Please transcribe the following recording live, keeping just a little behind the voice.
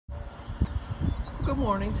Good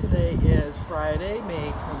morning. Today is Friday,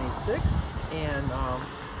 May 26th, and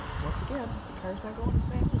once again, the car's not going as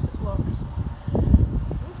fast as it looks.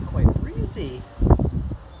 It's quite breezy.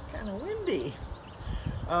 It's kind of windy.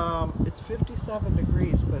 It's 57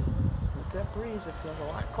 degrees, but with that breeze, it feels a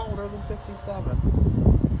lot colder than 57.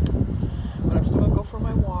 But I'm still going to go for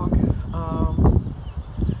my walk.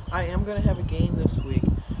 I am going to have a gain this week.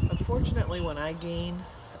 Unfortunately, when I gain,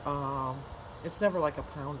 it's never like a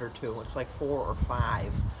pound or two. It's like 4 or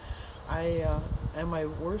 5. I am my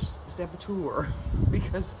worst saboteur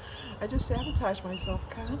because I just sabotage myself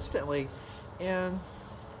constantly, and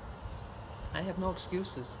I have no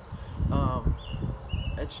excuses.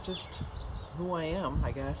 It's just who I am,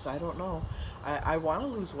 I guess. I don't know. I want to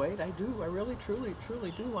lose weight. I do. I really, truly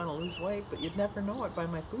do want to lose weight, but you'd never know it by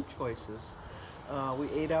my food choices. We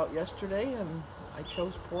ate out yesterday, and I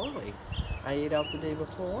chose poorly. I ate out the day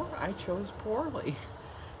before. I chose poorly.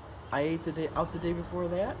 I ate out the day before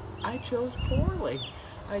that. I chose poorly.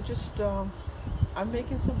 I just, I'm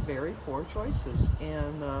making some very poor choices,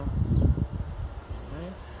 and I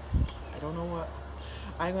don't know what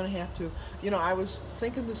I'm going to have to. You know, I was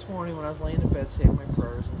thinking this morning when I was laying in bed saying my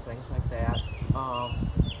prayers and things like that,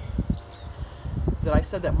 that I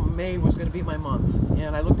said that May was going to be my month,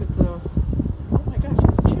 and I looked at the, oh my gosh,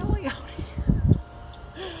 it's chilly out here.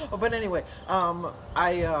 Oh, but anyway,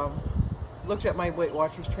 I looked at my Weight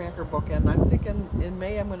Watchers tracker book, and I'm thinking in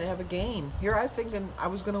May I'm going to have a gain. Here I'm thinking I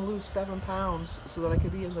was going to lose 7 pounds so that I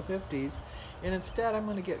could be in the 50s, and instead I'm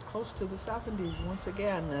going to get close to the 70s once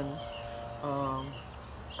again, and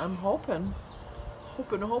I'm hoping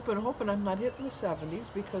I'm not hitting the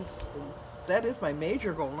 70s, because that is my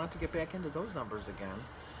major goal, not to get back into those numbers again.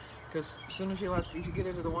 Because as soon as you get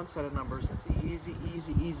into the one set of numbers, it's easy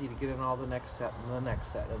to get in all the next set and the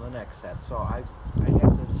next set and the next set. So I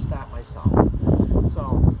have to stop myself.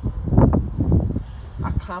 So I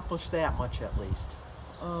accomplished that much at least.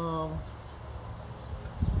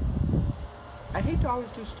 I hate to always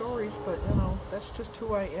do stories, but you know, that's just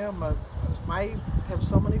who I am. I have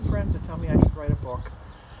so many friends that tell me I should write a book,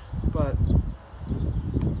 but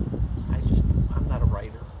I'm not a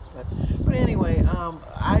writer. But anyway,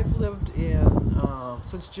 I've lived in,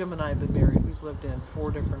 since Jim and I have been married, we've lived in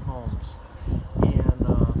 4 different homes. And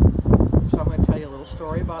so I'm going to tell you a little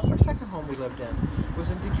story about our second home we lived in. It was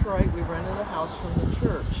in Detroit. We rented a house from the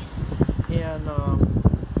church. And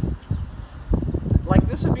like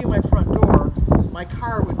this would be my front door. My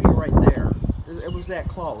car would be right there. It was that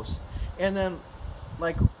close. And then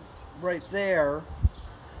like right there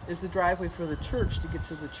is the driveway for the church to get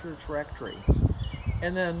to the church rectory.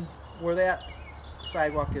 And then where that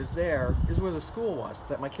sidewalk is there is where the school was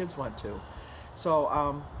that my kids went to.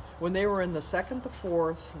 So when they were in the 2nd, the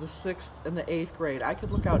 4th, the 6th, and the 8th grade, I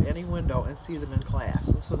could look out any window and see them in class.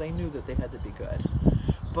 And so they knew that they had to be good.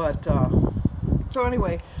 But so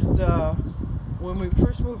anyway, when we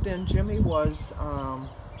first moved in, Jimmy was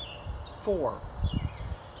 4,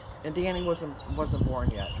 and Danny wasn't born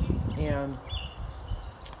yet. And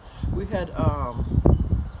we had a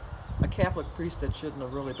Catholic priest that shouldn't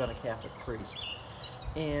have really been a Catholic priest.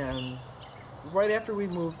 And right after we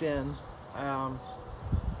moved in, I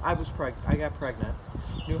got pregnant.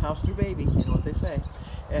 New house, new baby, you know what they say.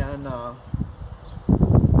 And does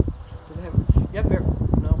it have? Yep,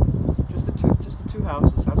 no, just the two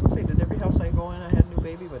houses. I was gonna say, did every house I go in I had a new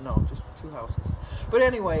baby? But no, just the 2 houses. But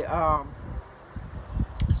anyway,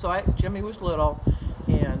 so Jimmy was little,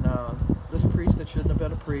 and this priest that shouldn't have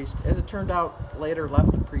been a priest, as it turned out, later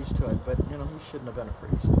left the priesthood, but you know, he shouldn't have been a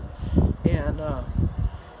priest. And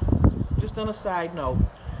just on a side note,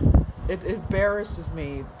 it embarrasses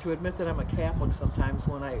me to admit that I'm a Catholic sometimes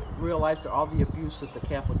when I realize that all the abuse that the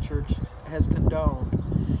Catholic Church has condoned,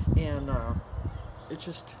 and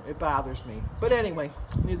it bothers me. But anyway,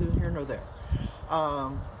 neither here nor there.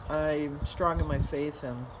 I'm strong in my faith,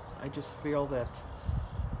 and I just feel that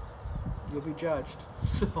you'll be judged.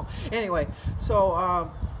 So anyway, so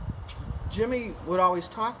Jimmy would always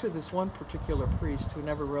talk to this one particular priest who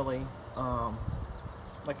never really,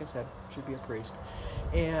 like I said, should be a priest,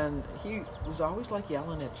 and he was always like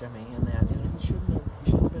yelling at Jimmy and that, and he shouldn't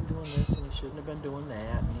have been doing this, and he shouldn't have been doing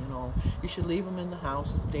that, and you know, you should leave him in the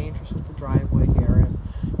house. It's dangerous with the driveway here, and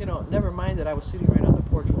you know, never mind that I was sitting right on the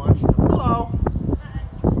porch watching him. Hello.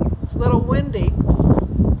 It's a little windy,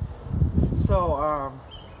 so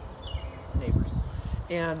neighbors.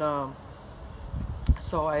 And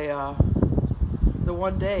so the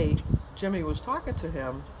one day Jimmy was talking to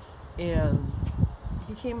him, and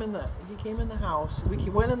he came in the house. We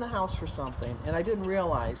went in the house for something, and I didn't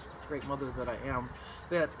realize, great mother that I am,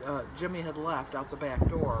 that Jimmy had left out the back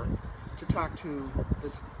door to talk to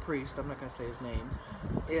this priest, I'm not going to say his name,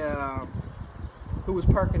 who was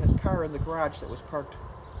parking his car in the garage that was parked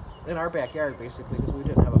in our backyard, basically, because we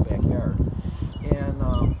didn't have a backyard.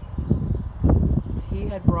 And he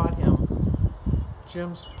had brought him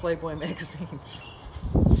Jim's Playboy magazines.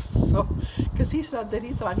 So, because he said that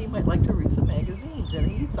he thought he might like to read some magazines, and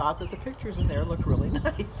he thought that the pictures in there looked really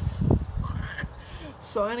nice.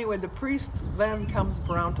 So anyway, the priest then comes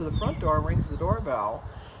around to the front door, rings the doorbell,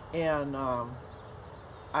 and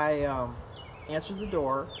I answered the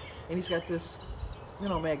door, and he's got this,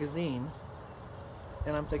 magazine,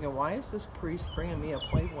 and I'm thinking, why is this priest bringing me a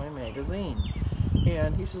Playboy magazine?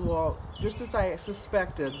 And he said, well, just as I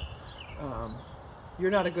suspected,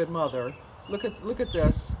 you're not a good mother. Look at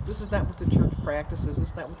this. This is not what the church practices. This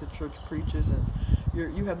is not what the church preaches. And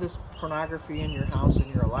you have this pornography in your house,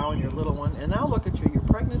 and you're allowing your little one. And now look at you. You're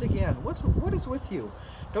pregnant again. What is with you?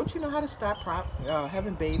 Don't you know how to stop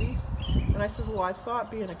having babies? And I said, well, I thought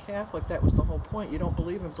being a Catholic, that was the whole point. You don't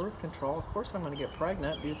believe in birth control. Of course I'm going to get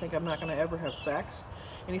pregnant. Do you think I'm not going to ever have sex?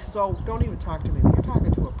 And he says, oh, don't even talk to me. You're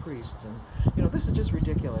talking to a priest, and this is just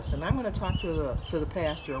ridiculous. And I'm going to talk to the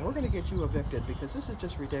pastor, and we're going to get you evicted because this is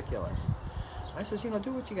just ridiculous. I says, do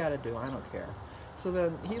what you got to do. I don't care. So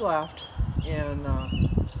then he left, and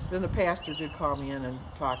then the pastor did call me in and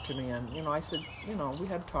talk to me, and I said, we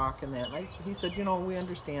had a talk and that. And he said, we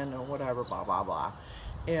understand, or whatever, blah blah blah,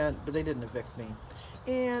 but they didn't evict me.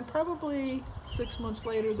 And probably 6 months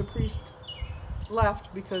later, the priest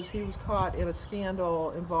left because he was caught in a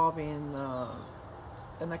scandal involving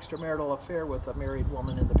an extramarital affair with a married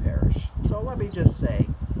woman in the parish. So let me just say,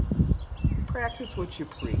 practice what you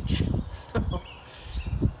preach. So,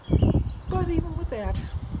 but even with that,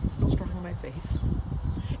 I'm still strong in my faith.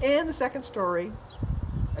 And the second story,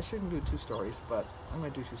 I shouldn't do two stories, but I'm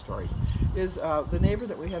going to do two stories, is the neighbor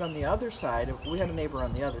that we had on the other side. We had a neighbor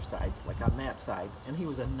on the other side, like on that side, and he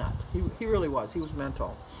was a nut. He really was. He was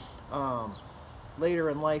mental. Later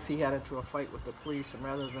in life, he got into a fight with the police, and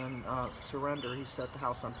rather than surrender, he set the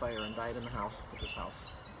house on fire and died in the house with his house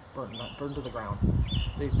burned to the ground.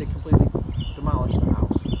 They completely demolished the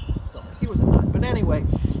house. So he was a nut. But anyway,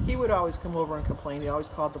 he would always come over and complain. He always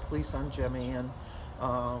called the police on Jimmy, and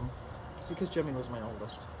because Jimmy was my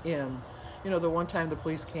oldest. And the one time the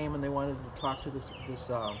police came and they wanted to talk to this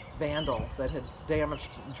vandal that had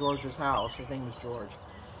damaged George's house. His name was George.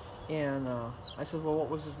 And I said, well, what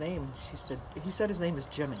was his name? He said his name is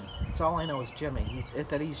Jimmy. That's all I know is Jimmy,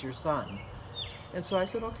 that he's your son. And so I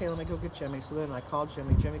said, okay, let me go get Jimmy. So then I called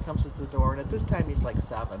Jimmy. Jimmy comes to the door, and at this time he's like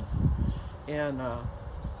 7. And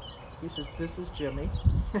he says, this is Jimmy.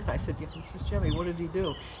 And I said, yeah, this is Jimmy. What did he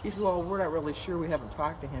do? He says, well, we're not really sure. We haven't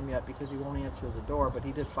talked to him yet because he won't answer the door, but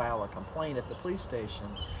he did file a complaint at the police station.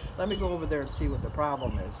 Let me go over there and see what the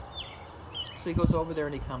problem is. So he goes over there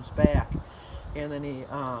and he comes back. And then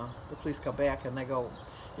the police come back and they go,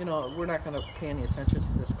 we're not going to pay any attention to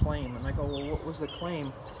this claim. And I go, well, what was the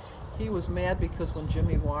claim? He was mad because when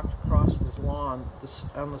Jimmy walked across his lawn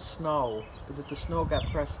on the snow, that the snow got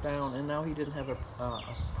pressed down, and now he didn't have a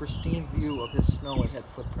pristine view of his snow. It had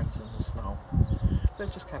footprints in the snow.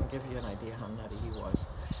 That just kind of gives you an idea how nutty he was.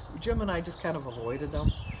 Jim and I just kind of avoided him.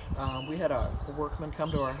 We had a workman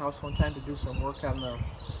come to our house one time to do some work on the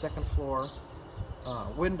second floor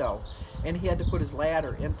window, and he had to put his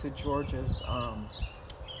ladder into George's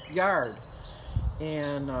yard.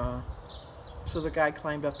 And so the guy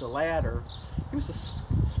climbed up the ladder. He was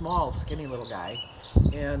a small, skinny little guy,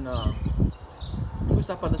 and he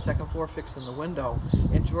was up on the second floor fixing the window,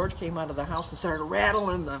 and George came out of the house and started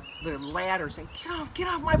rattling the ladder, saying, get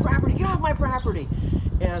off my property, get off my property.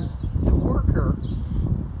 And the worker,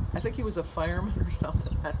 I think he was a fireman or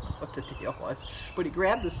something, I don't know what the deal was, but he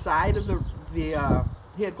grabbed the side of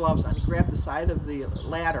he had gloves on, he grabbed the side of the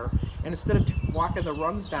ladder, and instead of walking the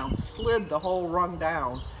rungs down, slid the whole rung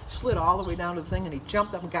down, slid all the way down to the thing, and he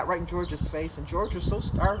jumped up and got right in George's face, and George was so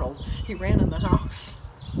startled, he ran in the house.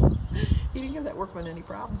 He didn't give that workman any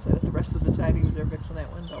problems at it the rest of the time he was there fixing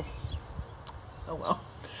that window. Oh well.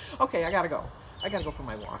 Okay, I gotta go. I gotta go for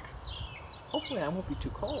my walk. Hopefully I won't be too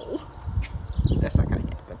cold. That's not gonna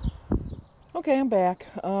happen. Okay, I'm back.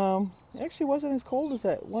 It actually wasn't as cold as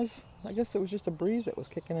it was. I guess it was just a breeze that was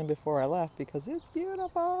kicking in before I left because it's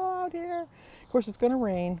beautiful out here. Of course, it's going to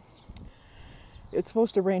rain. It's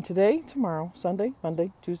supposed to rain today, tomorrow, Sunday,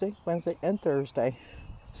 Monday, Tuesday, Wednesday, and Thursday.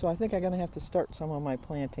 So I think I'm going to have to start some of my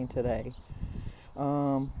planting today.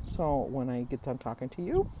 So when I get done talking to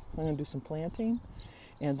you, I'm going to do some planting.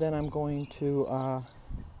 And then I'm going to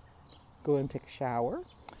go and take a shower.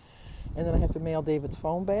 And then I have to mail David's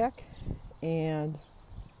phone back. And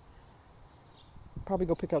probably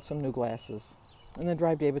go pick out some new glasses. and then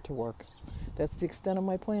drive David to work. That's the extent of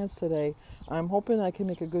my plans today. I'm hoping I can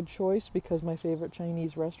make a good choice because my favorite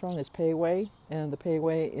Chinese restaurant is Pei Wei, and the Pei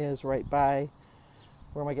Wei is right by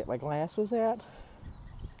where I get my glasses at.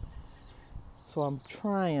 So I'm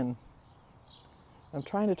trying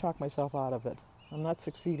to talk myself out of it. I'm not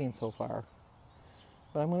succeeding so far,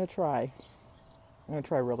 but I'm going to try. I'm going to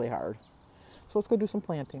try really hard. So let's go do some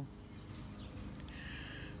planting.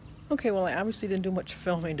 Okay, well, I obviously didn't do much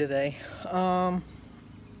filming today.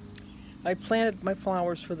 I planted my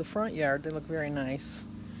flowers for the front yard. They look very nice.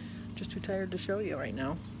 Just too tired to show you right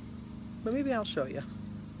now. But maybe I'll show you.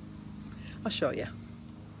 I'll show you.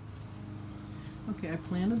 Okay, I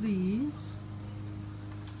planted these.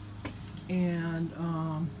 And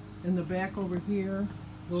in the back over here,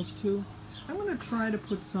 those two, I'm going to try to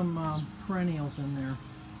put some perennials in there.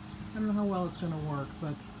 I don't know how well it's going to work,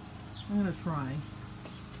 but I'm going to try.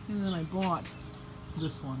 And then I bought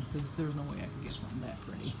this one because there's no way I could get something that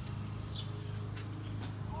pretty.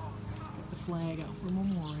 Got the flag out for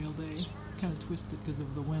Memorial Day. Kind of twisted because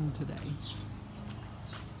of the wind today.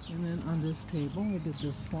 And then on this table, I did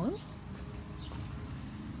this one.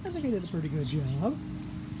 I think I did a pretty good job.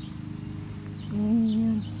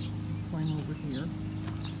 And climb over here.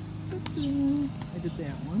 I did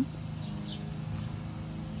that one.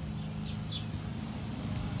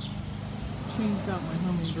 Changed out my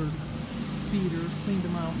hummingbird feeders, cleaned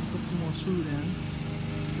them out and put some more food in.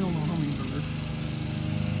 Still no hummingbird.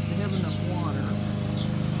 They have enough water.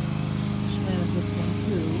 Planted this one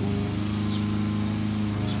too.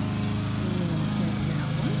 And then I'll plant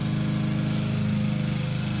that one.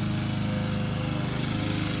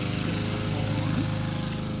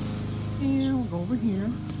 And we'll go over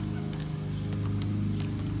here.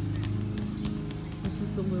 This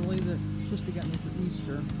is the lily that Christy got me for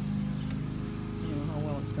Easter. I don't know how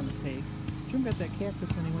well it's going to take. Jim got that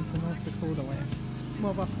cactus when he went to North Dakota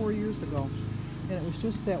about 4 years ago. And it was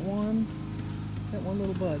just that one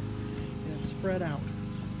little bud. And it spread out.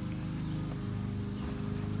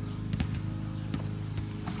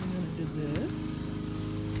 And then I did this.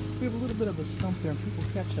 We have a little bit of a stump there, and people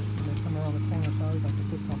catch it when they come around the corner, so I always like to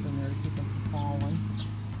put something there to keep them from falling.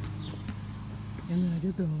 And then I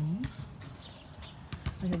did those.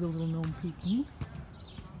 I have the little gnome peeking.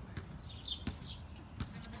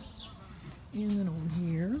 And then over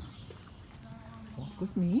here, walk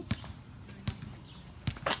with me.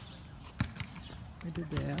 I did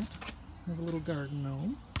that. I have a little garden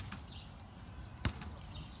gnome.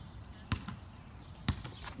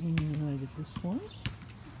 And then I did this one.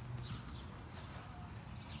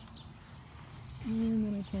 And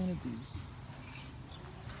then I planted these.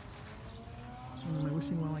 And then my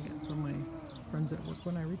wishing well I got from my friends at work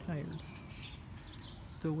when I retired.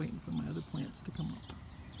 Still waiting for my other plants to come up.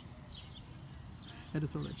 Had to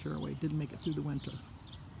throw that chair away. Didn't make it through the winter.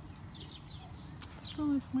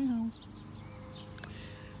 Oh, that's my house.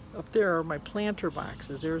 Up there are my planter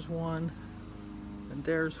boxes. There's one, and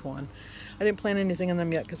there's one. I didn't plant anything in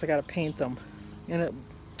them yet because I got to paint them. And I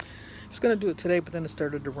was going to do it today, but then it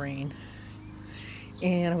started to rain.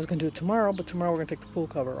 And I was going to do it tomorrow, but tomorrow we're going to take the pool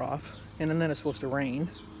cover off. And then it's supposed to rain.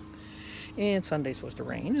 And Sunday's supposed to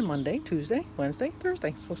rain. And Monday, Tuesday, Wednesday,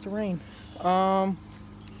 Thursday, it's supposed to rain. I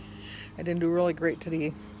didn't do really great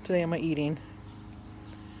today on my eating.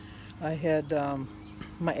 I had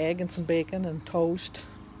my egg and some bacon and toast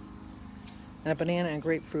and a banana and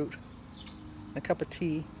grapefruit and a cup of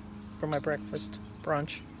tea for my breakfast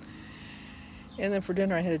brunch. And then for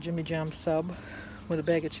dinner I had a Jimmy John sub with a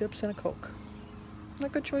bag of chips and a Coke.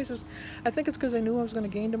 Not good choices. I think it's because I knew I was going to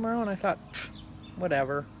gain tomorrow and I thought,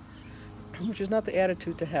 whatever, which is not the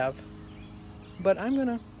attitude to have. But I'm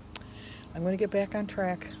going to get back on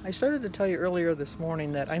track. I started to tell you earlier this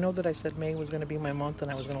morning that I know that I said May was going to be my month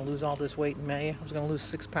and I was going to lose all this weight in May. I was going to lose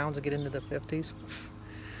 6 pounds and get into the 50s.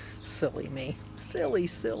 Silly me. Silly,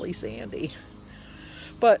 silly Sandy.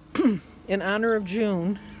 But in honor of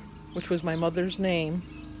June, which was my mother's name,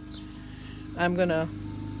 I'm going to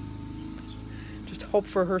just hope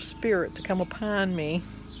for her spirit to come upon me,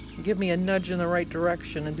 give me a nudge in the right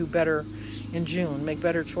direction and do better in June, make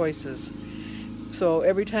better choices. So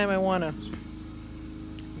every time I want to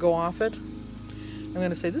go off it, I'm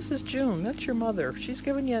going to say, this is June. That's your mother. She's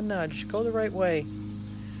giving you a nudge. Go the right way.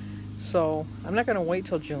 So I'm not going to wait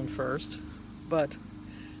till June 1st, but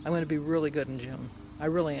I'm going to be really good in June. I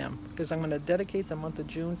really am, because I'm going to dedicate the month of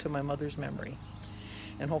June to my mother's memory.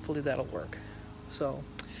 And hopefully that'll work. So,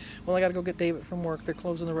 well, I got to go get David from work. They're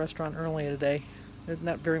closing the restaurant early today. There's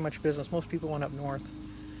not very much business. Most people went up north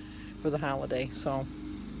for the holiday. So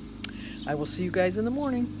I will see you guys in the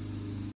morning.